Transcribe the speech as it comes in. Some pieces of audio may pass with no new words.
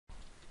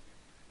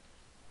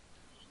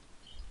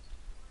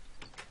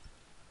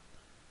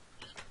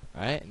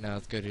Alright, now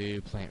let's go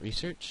to plant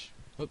research.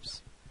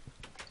 Whoops.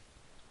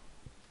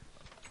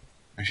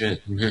 I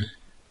should.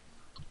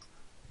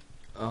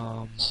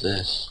 Um, What's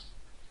this?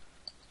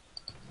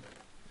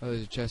 oh,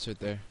 there's a chest right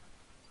there.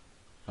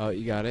 Oh,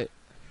 you got it?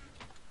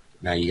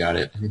 Now you got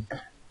it.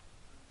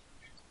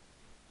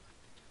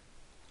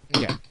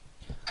 Yeah.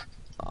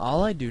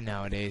 All I do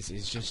nowadays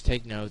is just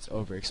take notes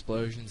over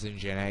explosions and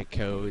genetic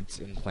codes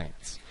in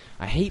plants.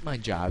 I hate my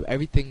job.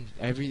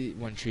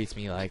 Everyone treats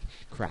me like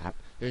crap.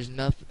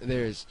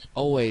 There's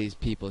always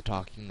people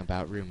talking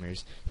about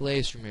rumors. The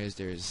latest rumor is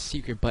there's a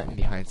secret button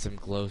behind some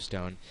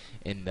glowstone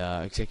in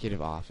the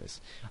executive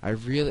office.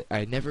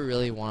 I never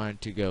really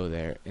wanted to go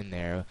in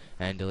there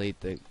and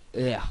delete the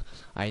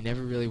I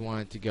never really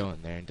wanted to go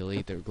in there and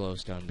delete the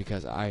glowstone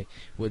because I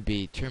would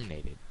be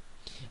terminated.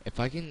 If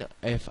I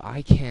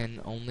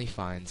can only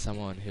find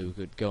someone who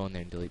could go in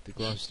there and delete the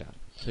glowstone.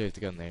 So you have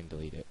to go in there and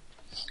delete it.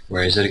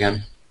 Where is it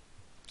again?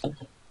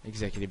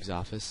 Executive's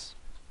office.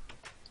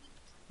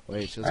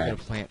 Wait, so let's go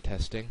to plant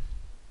testing.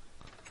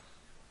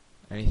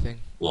 Anything?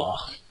 Blah.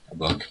 A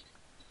book.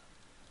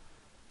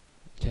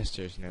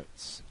 Tester's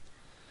notes.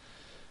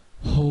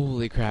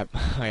 Holy crap.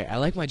 Alright, I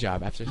like my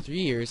job. After 3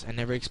 years, I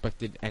never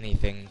expected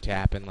anything to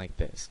happen like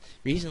this.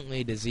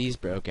 Recently, disease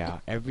broke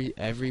out.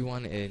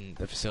 Everyone in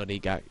the facility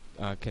got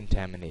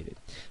contaminated.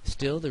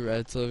 Still, the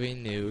relatively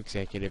new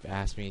executive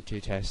asked me to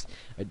test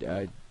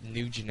a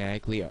new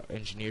genetically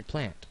engineered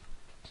plant.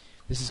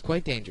 This is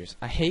quite dangerous.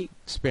 I hate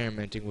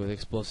experimenting with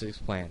explosive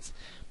plants,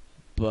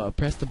 but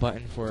press the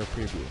button for a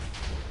preview.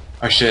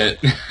 Oh shit.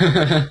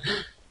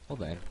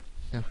 Hold on.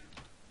 No.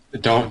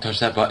 Don't touch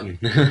that button.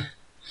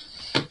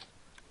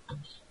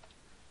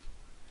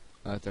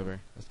 Oh, it's over.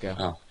 Let's go.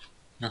 Oh.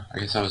 No, I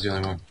guess I was the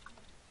only one.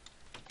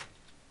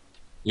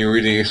 You were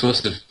reading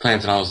explosive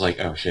plants and I was like,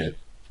 oh shit.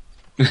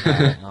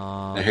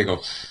 There you go.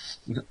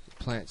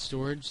 Plant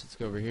storage. Let's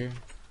go over here.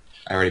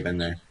 I already been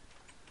there.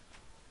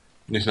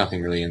 There's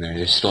nothing really in there.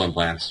 There's stolen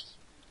plants.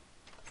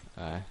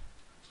 Yeah,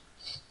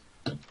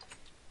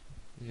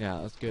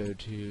 let's go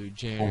to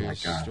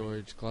janitor's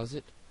storage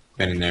closet.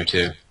 Been in there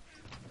too.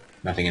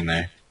 Nothing in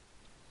there.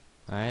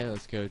 Alright,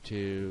 let's go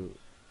to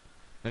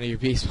none of your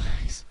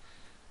beeswax.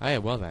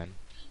 Alright, well then.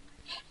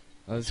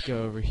 Let's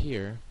go over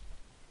here.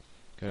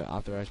 Go to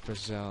authorized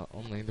personnel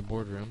only, the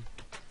boardroom.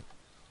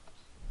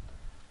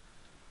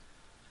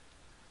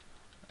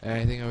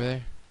 Anything over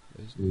there?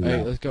 No.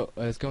 Alright,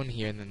 let's go in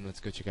here and then let's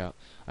go check out.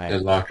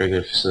 Deadlock,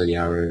 regular facility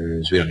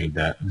hours. We don't need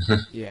that.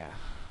 Yeah.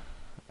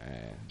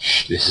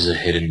 Shh, this is a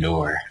hidden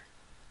door.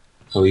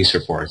 Police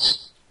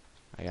reports.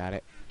 I got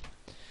it.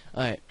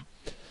 Alright.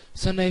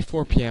 Sunday,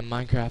 4 p.m.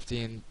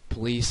 Minecraftian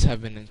police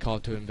have been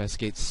called to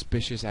investigate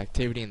suspicious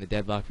activity in the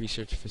Deadlock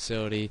research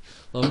facility.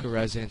 Local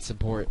residents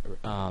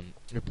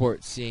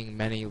report seeing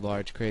many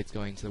large crates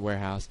going to the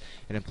warehouse,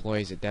 and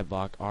employees at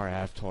Deadlock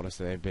RF told us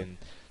that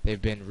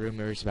they've been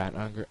rumors about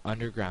an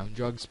underground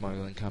drug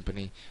smuggling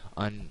company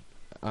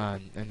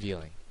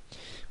unveiling.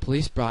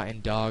 Police brought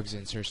in dogs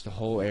and searched the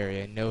whole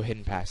area. No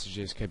hidden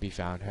passages could be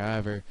found.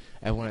 However,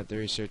 everyone at the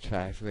research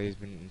facility has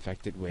been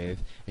infected with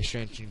a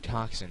strange new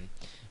toxin.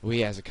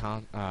 We, as a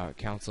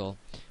council,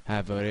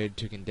 have voted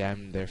to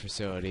condemn their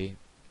facility.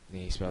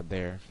 He spelled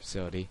their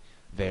facility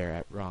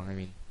there wrong. I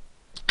mean,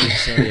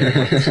 facility at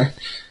once.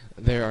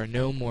 There are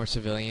no more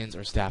civilians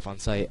or staff on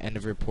site. End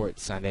of report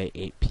Sunday,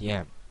 8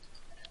 p.m.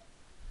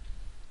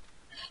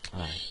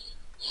 Alright.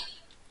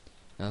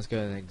 Now let's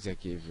go to the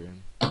executive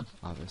room.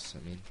 Office,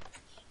 I mean.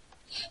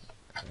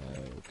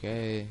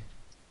 Okay.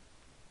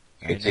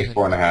 Okay, take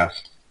 4.5.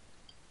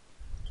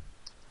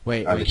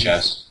 Wait, out of the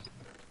chest.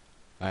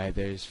 Alright,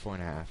 there's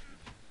 4.5.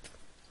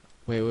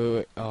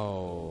 Wait.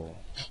 Oh.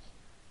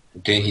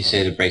 Didn't he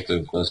say to break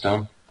the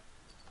glowstone?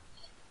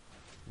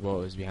 What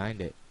was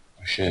behind it?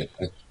 Oh shit,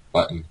 a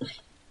button.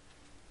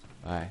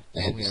 Alright, I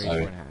hit only the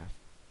 4.5.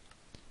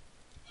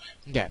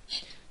 Okay.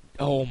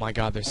 Oh my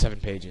god, there's 7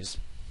 pages.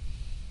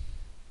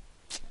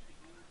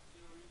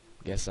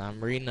 Guess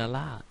I'm reading a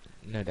lot.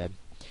 No, Dad.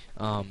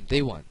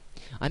 Day 1.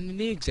 I'm the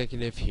new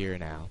executive here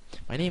now.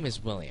 My name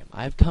is William.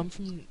 I have come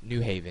from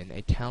New Haven,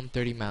 a town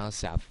 30 miles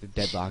south of the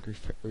Deadlock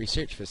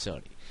research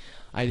facility.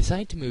 I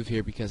decided to move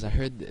here because I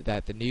heard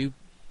that the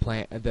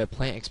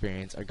plant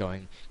experiments are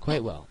going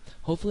quite well.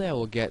 Hopefully I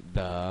will get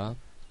the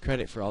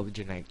credit for all the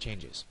genetic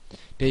changes.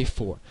 Day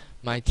 4.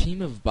 My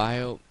team of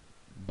are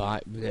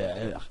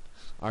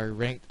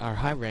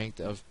high ranked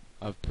of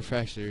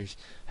professors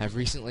have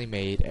recently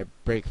made a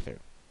breakthrough.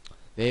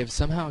 They have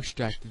somehow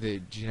extracted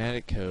the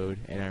genetic code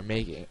and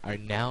are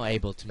now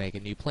able to make a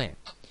new plant.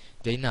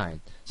 Day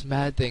 9. Some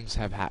bad things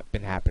have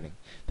been happening.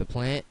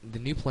 The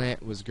new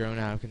plant was grown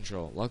out of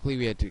control. Luckily,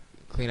 we had to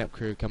cleanup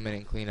crew come in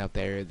and clean up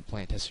the area of the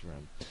plant testing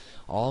room.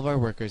 All of our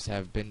workers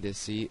have been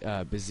diseased.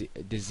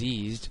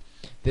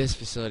 This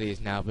facility has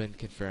now been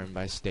confirmed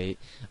by state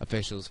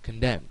officials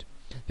condemned.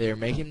 They are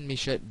making me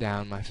shut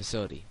down my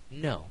facility.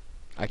 No,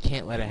 I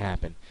can't let it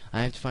happen.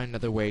 I have to find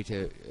another way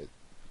to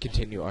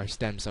continue our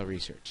stem cell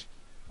research.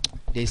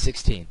 Day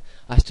 16.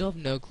 I still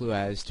have no clue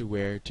as to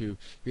where to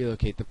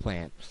relocate the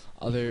plant.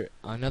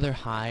 Another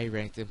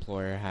high-ranked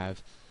employer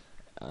have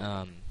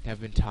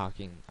been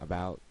talking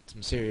about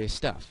some serious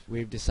stuff.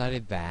 We've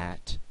decided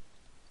that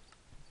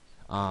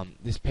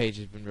this page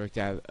has been ripped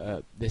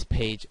out. This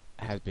page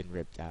has been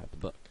ripped out of the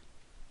book.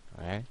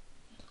 All right,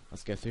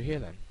 let's go through here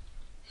then.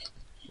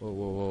 Whoa,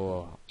 whoa,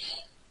 whoa,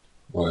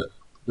 whoa! What?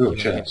 Ooh,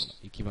 chest.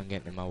 You keep on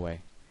getting in my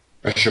way.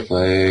 Pressure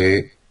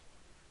plate.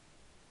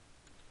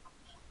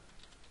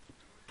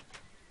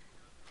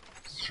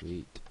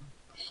 Sweet.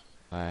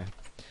 Alright.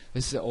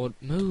 This is an old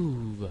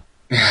move.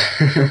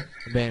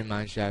 Abandoned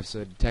mine shaft,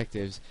 so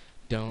detectives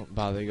don't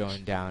bother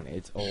going down.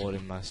 It's old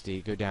and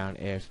musty. Go down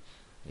if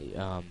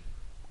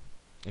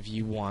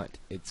you want.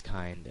 It's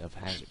kind of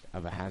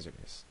a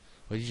hazardous.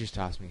 What did you just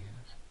toss me?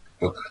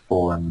 Book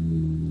 4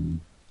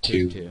 and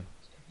 2.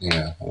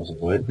 Yeah, that was a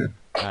wood.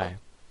 Alright.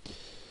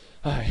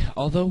 Alright.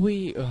 Although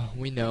we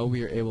know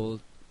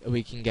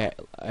we can get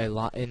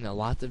in a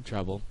lot of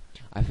trouble,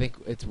 I think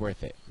it's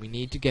worth it. We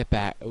need to get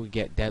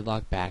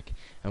Deadlock back,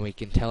 and we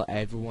can tell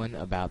everyone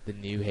about the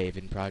New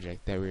Haven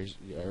project that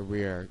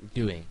we are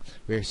doing.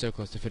 We are so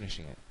close to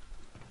finishing it.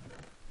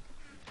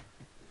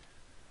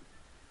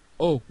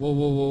 Oh, whoa,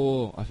 whoa, whoa,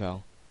 whoa! I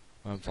fell.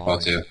 I'm falling.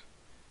 Too.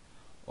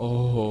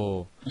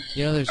 Oh,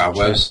 you know there's a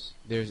chest.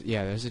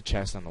 There's a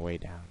chest on the way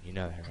down. You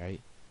know that,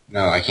 right?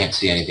 No, I can't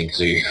see anything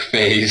because of your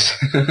face.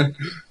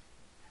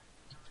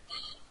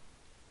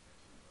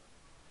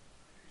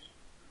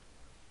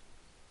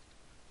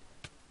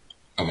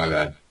 Oh my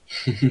bad.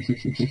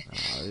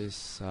 Oh, this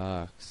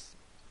sucks.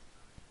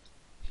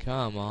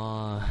 Come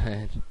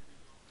on.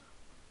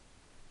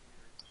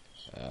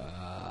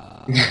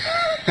 There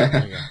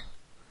we go.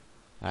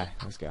 Alright,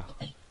 let's go.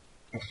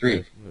 I'm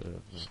free.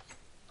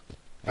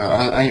 Oh,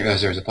 I didn't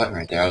realize there was a button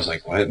right there. I was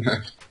like, what?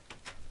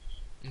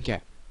 Okay.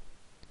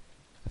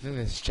 I think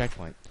this is a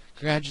checkpoint.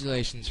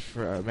 Congratulations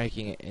for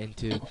making it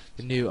into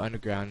the new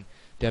underground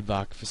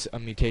Deadlock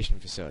mutation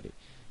facility.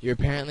 You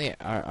apparently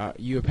are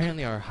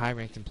a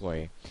high-ranked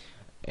employee,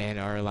 and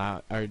are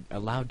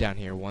allowed down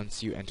here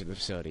once you enter the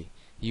facility.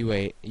 You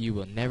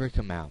will never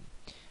come out.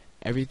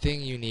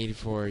 Everything you need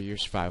for your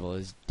survival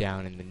is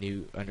down in the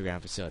new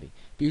underground facility.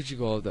 Future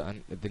goal of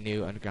the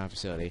new underground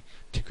facility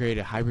to create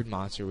a hybrid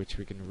monster which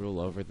we can rule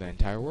over the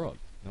entire world.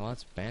 Well,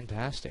 that's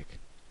fantastic.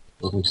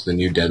 Welcome to the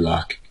new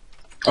Deadlock.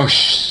 Oh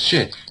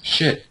shit!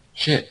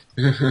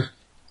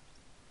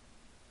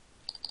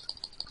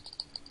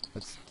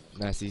 Let's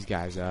mess these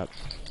guys up.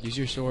 Use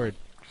your sword.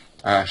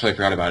 I actually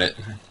forgot about it.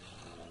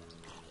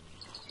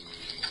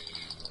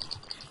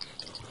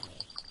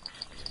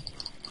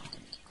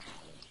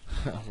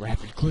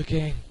 Rapid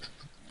clicking.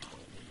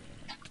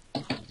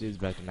 Dude's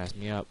about to mess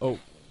me up. Oh.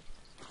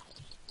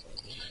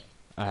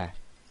 Alright.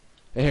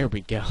 There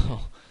we go.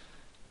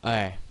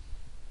 Alright.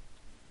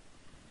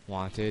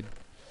 Wanted.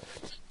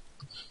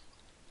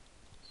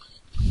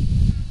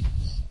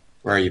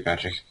 Where are you,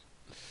 Patrick?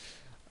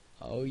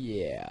 Oh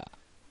yeah.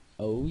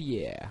 Oh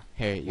yeah.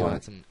 Here, you What?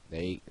 want some?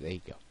 There you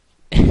go.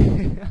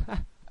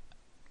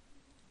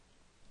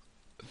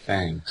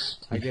 Thanks.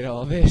 I get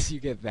all this, you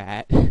get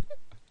that.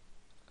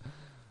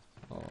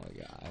 Oh my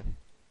god.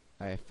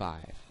 I have 5.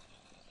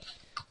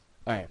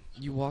 Alright,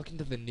 you walk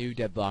into the new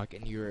Deadlock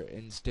and you're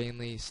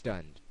instantly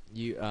stunned.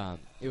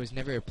 It was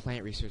never a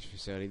plant research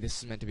facility.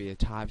 This is meant to be a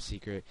top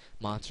secret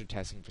monster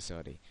testing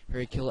facility.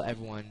 Hurry, kill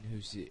everyone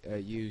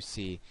you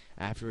see.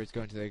 Afterwards,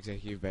 go into the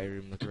executive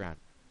bedroom, look around.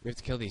 We have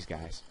to kill these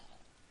guys.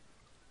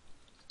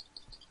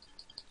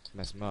 Let's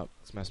mess them up.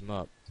 Let's mess them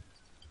up.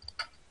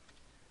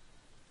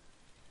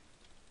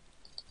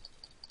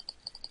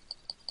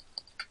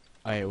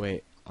 Alright,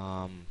 wait.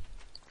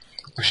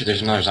 Oh shit,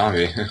 there's another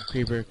zombie.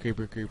 Creeper.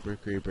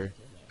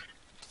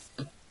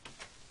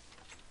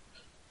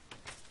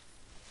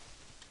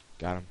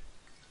 Got him.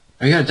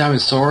 Oh, you got a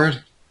diamond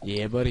sword?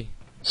 Yeah, buddy.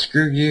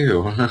 Screw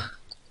you.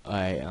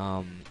 Alright,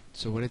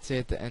 so what did it say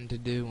at the end to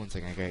do? One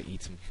second, I gotta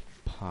eat some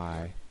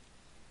pie.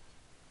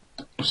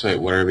 So wait,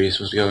 where are we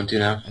supposed to go into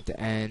now? At the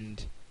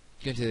end,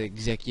 go into the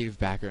executive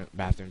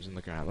bathrooms and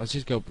look around. Let's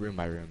just go room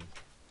by room.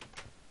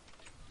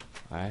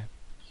 Alright?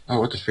 Oh,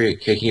 what the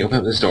freak? Okay, can you open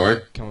up this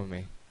door? Come with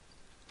me.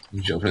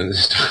 You should open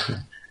this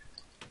door.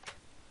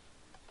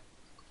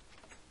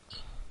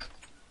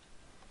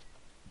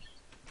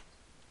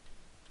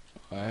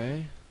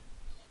 Alright?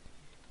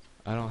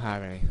 I don't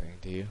have anything,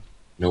 do you?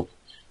 Nope.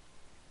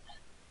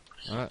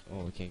 Alright,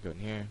 well we can't go in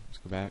here. Let's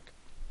go back.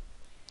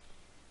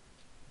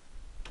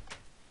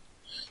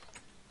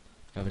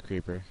 Another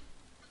creeper.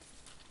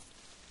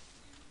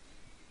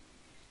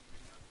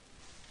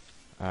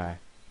 Alright,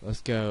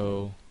 let's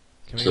go.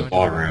 Can we To go the into the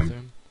ballroom.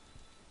 bathroom?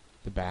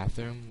 The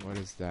bathroom? What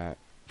is that?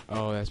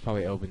 Oh, that's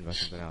probably opened by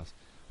something else.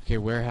 Okay,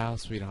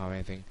 warehouse, we don't have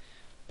anything.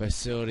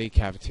 Facility,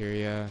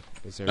 cafeteria,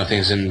 is there...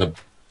 Nothing's in the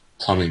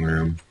plumbing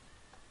room.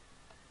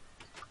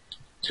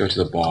 Let's go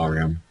to the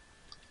ballroom.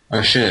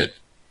 Oh shit.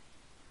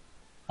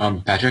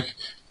 Patrick,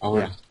 I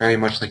would Yeah. very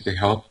much like your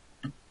help.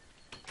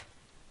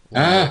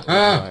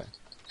 What?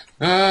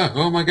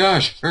 Oh my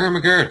gosh! Oh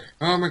my god!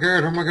 Oh my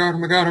god! Oh my god! Oh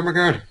my god! Oh my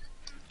god!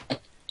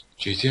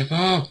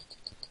 GTFO!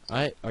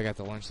 Alright, I got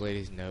the lunch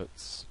lady's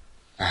notes.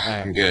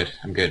 I'm good.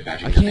 I'm good,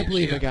 Patrick. I can't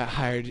believe I got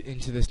hired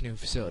into this new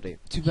facility.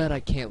 Too bad I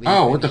can't leave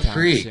Oh, what the anytime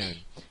freak? soon.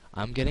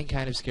 I'm getting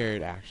kind of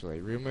scared,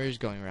 actually. Rumors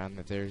going around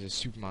that there's a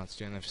super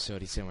monster in the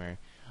facility somewhere.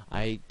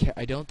 I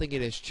don't think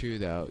it is true,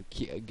 though.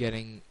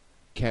 Getting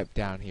kept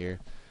down here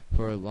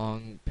for a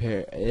long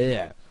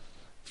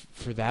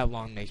for that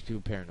long makes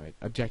people paranoid.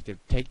 Objective: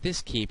 take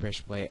this key,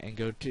 pressure plate, and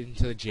go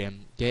into the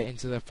gym. Get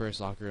into the first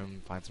locker room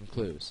and find some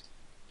clues.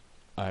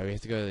 Alright, we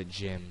have to go to the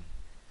gym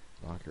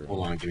locker room.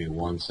 Hold on, give me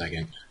 1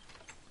 second.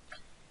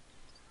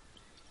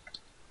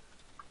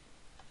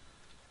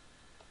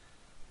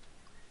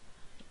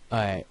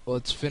 Alright,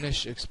 let's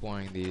finish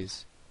exploring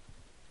these.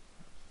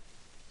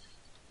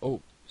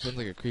 Oh, sounds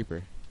like a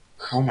creeper.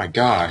 Oh my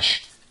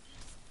gosh.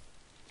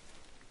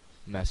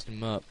 Messed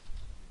him up.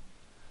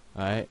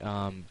 Alright,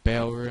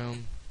 bail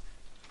room.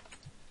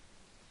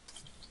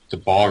 The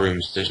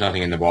ballrooms, there's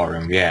nothing in the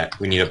ballroom. Yeah,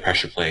 we need a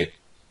pressure plate.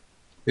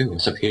 Ooh,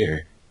 what's up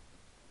here?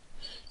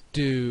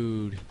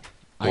 Dude.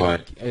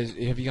 What?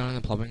 Have you gone in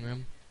the plumbing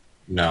room?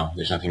 No,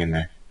 there's nothing in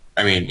there.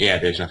 I mean, yeah,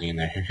 there's nothing in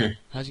there.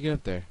 How'd you get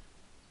up there?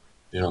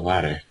 There's a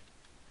ladder.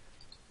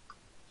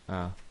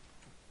 Oh.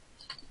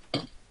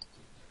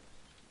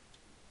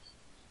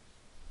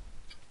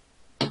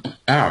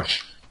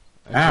 Ouch.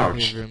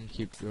 Ouch. Room,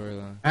 keep door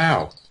alone.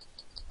 Ow.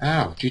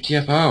 Ow.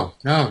 GTFO.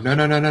 No, no,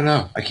 no, no, no,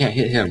 no. I can't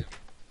hit him.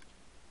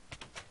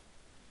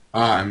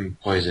 Ah, I'm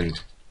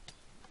poisoned.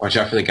 Watch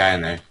out for the guy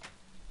in there.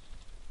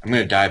 I'm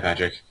gonna die,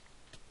 Patrick.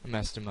 I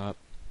messed him up.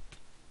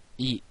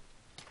 Eat.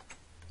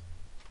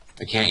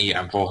 I can't eat.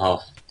 I'm full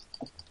health.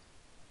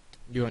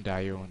 You won't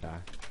die, you won't die.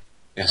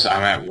 Yes,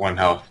 I'm at 1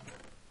 health.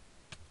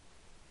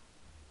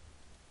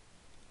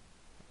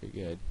 You're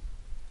good.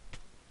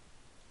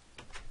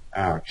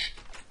 Ouch.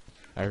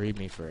 Read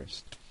me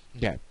first.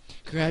 Okay.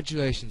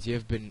 Congratulations,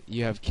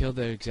 you have killed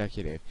the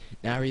executive.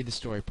 Now read the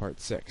story part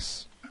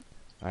 6.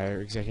 Our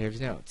executive's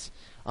notes.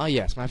 Ah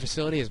yes, my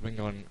facility has been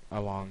going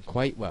along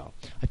quite well.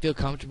 I feel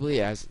comfortably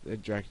as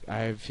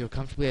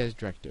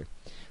director.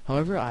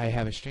 However, I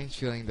have a strange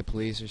feeling the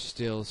police are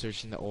still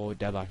searching the old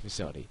Deadlock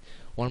facility.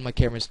 One of my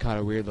cameras caught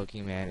a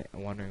weird-looking man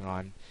wandering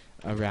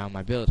around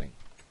my building.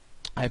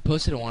 I have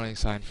posted a warning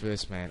sign for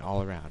this man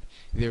all around.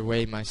 Either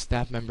way, my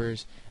staff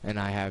members and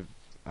I have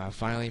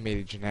finally made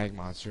a genetic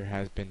monster.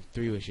 Has been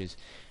 3 wishes.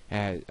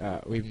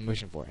 We've been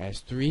wishing for. It has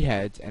 3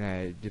 heads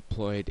and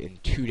deployed in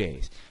 2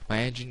 days. My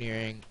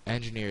engineer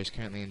is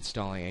currently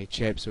installing a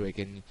chip so it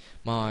can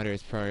monitor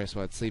its progress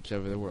while it sleeps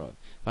over the world.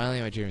 Finally,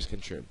 my dreams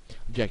come true.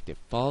 Objective: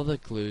 follow the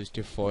clues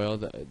to foil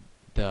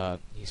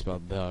he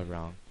spelled the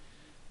wrong.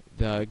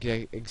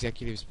 The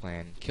executive's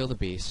plan: kill the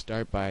beast.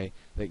 Start by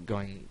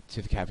going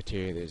to the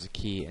cafeteria. There's a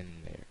key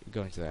in there.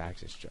 Going to the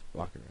access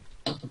locker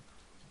room.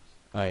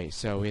 Alright,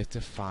 so we have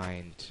to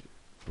find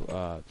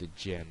the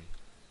gym.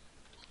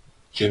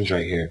 Gym's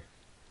right here.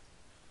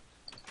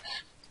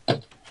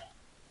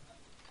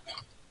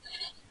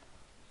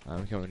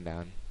 I'm coming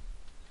down.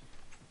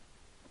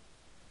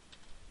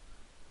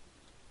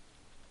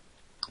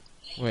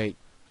 Wait.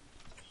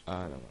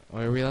 No.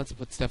 Are we allowed to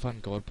put stuff on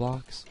gold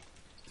blocks?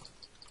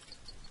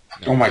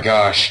 No. Oh my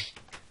gosh.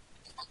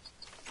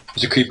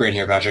 There's a creeper in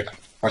here, Patrick.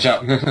 Watch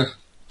out.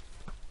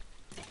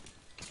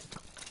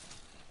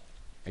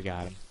 I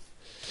got him.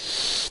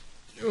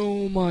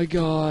 Oh my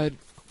god.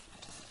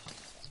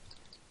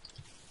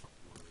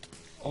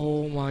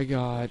 Oh my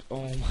god.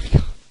 Oh my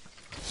god.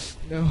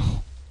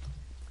 No.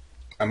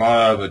 I'm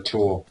out of a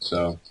tool,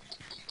 so.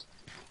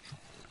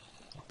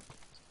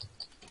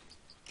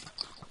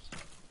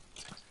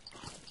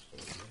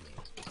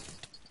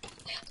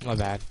 My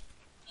bad.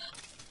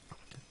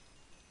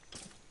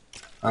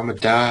 I'ma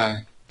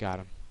die. Got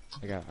him.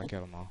 I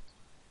killed them all.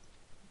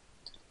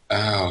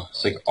 Ow.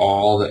 It's like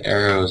all the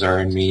arrows are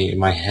in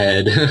my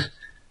head.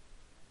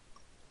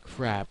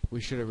 Crap.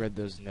 We should have read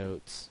those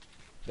notes.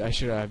 I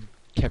should have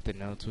kept the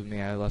notes with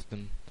me. I left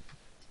them.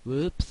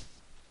 Whoops.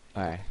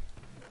 Alright.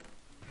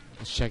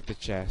 Let's check the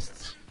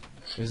chests.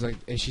 There's like,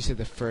 as she said,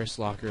 the first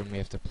locker room we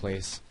have to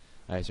place.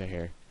 Alright, it's right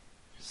here.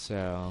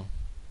 So.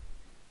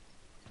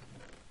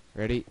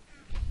 Ready?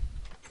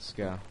 Let's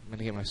go. I'm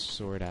gonna get my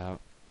sword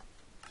out.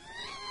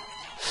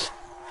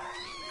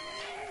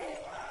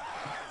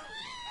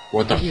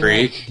 What the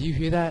freak? Do you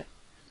hear that?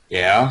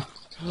 Yeah?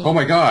 Oh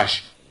my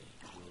gosh.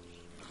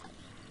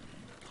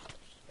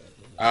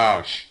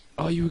 Ouch.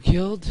 Oh, you were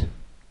killed?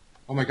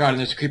 Oh my god, and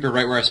there's a creeper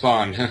right where I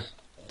spawned.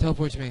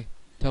 Teleport to me.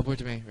 Teleport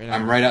to me right now.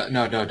 I'm right out.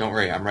 No, don't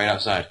worry. I'm right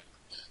outside.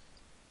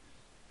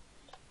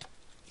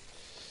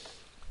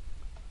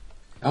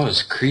 That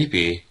was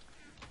creepy.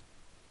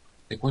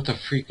 Like, what the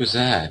freak was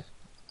that?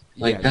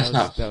 Like, yeah, that's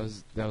not. That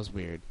was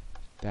weird.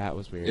 That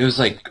was weird. It was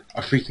like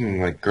a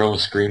freaking like girl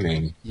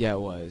screaming. Yeah,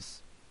 it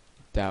was.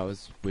 That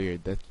was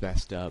weird. That's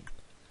messed up.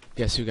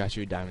 Guess who got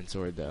you a diamond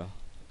sword though?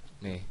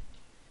 Me.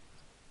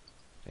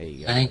 There you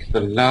go. Thank the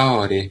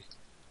Lordy.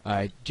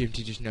 Gym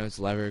teacher's notes: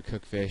 lever,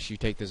 cook fish. You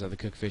take those other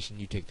cook fish, and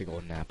you take the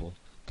golden apple,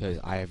 cause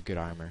I have good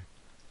armor.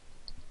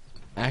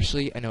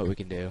 Actually, I know what we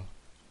can do.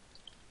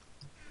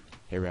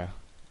 Here, bro.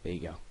 There you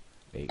go.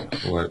 There you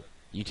go. What?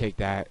 You take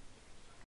that.